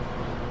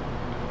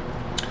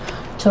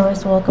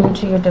Taurus, welcome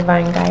to your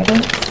divine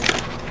guidance.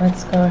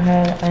 Let's go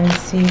ahead and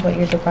see what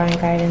your divine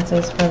guidance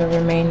is for the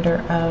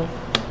remainder of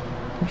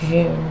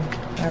June.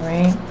 All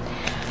right.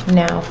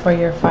 Now for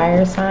your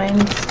fire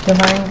signs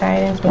divine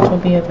guidance, which will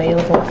be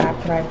available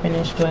after I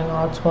finish doing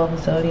all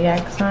 12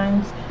 zodiac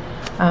signs.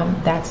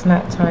 That's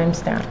not time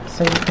stamped,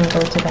 so you can go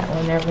to that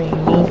whenever you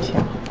need to.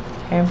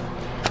 Okay.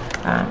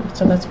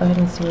 So let's go ahead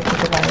and see what the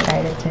divine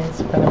guidance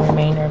is for the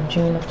remainder of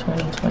June of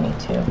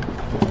 2022.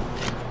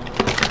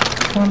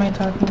 Who am I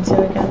talking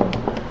to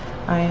again?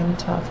 I am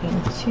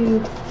talking to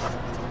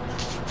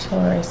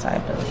Taurus, I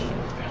believe.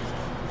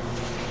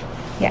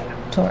 Yeah,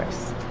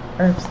 Taurus,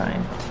 earth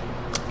sign.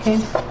 Okay,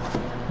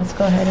 let's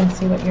go ahead and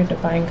see what your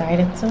divine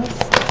guidance is.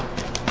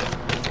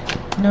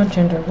 No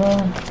gender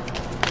role.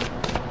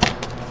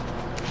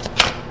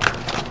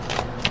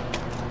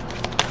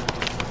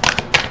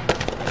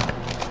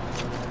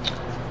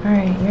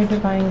 Alright, your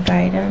divine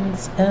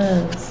guidance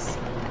is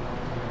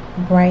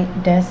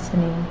bright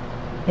destiny.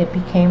 It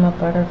became a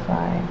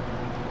butterfly.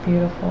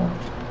 Beautiful.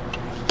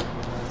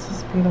 This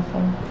is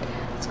beautiful.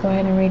 Let's go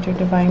ahead and read your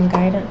divine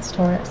guidance,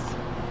 Taurus.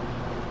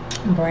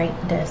 Bright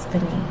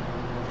destiny.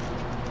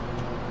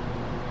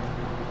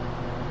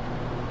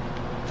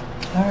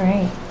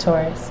 Alright,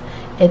 Taurus.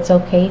 It's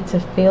okay to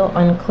feel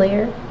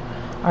unclear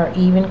or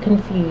even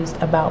confused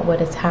about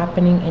what is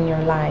happening in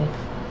your life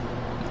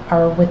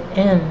or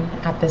within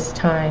at this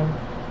time.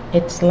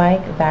 It's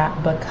like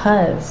that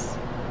because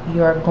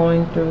you're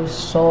going through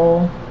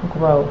soul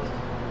growth.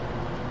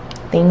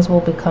 Things will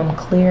become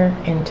clear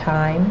in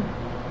time.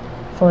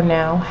 For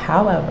now,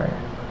 however,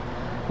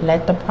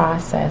 let the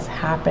process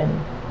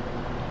happen.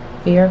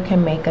 Fear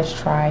can make us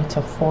try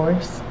to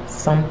force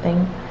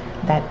something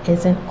that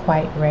isn't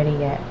quite ready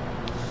yet.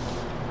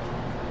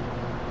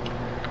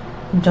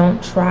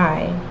 Don't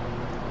try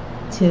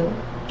to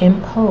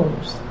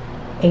impose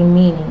a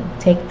meaning,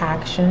 take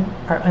action,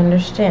 or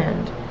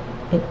understand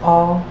it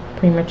all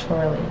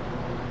prematurely.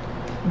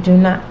 Do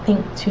not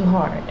think too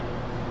hard.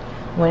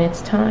 When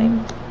it's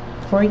time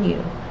for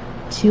you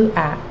to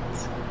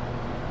act,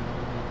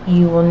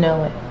 you will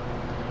know it.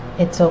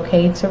 It's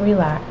okay to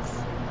relax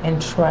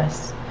and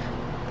trust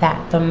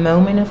that the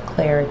moment of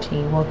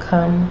clarity will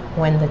come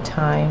when the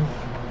time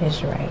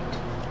is right.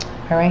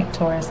 All right,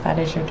 Taurus, that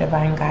is your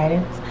divine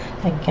guidance.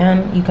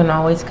 Again, you can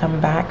always come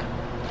back.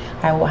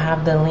 I will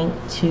have the link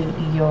to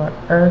your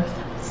earth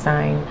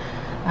sign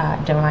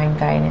divine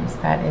guidance.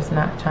 That is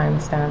not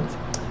time stamped.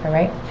 All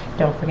right,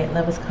 don't forget,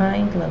 love is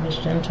kind, love is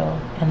gentle,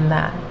 and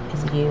that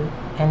is you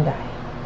and I.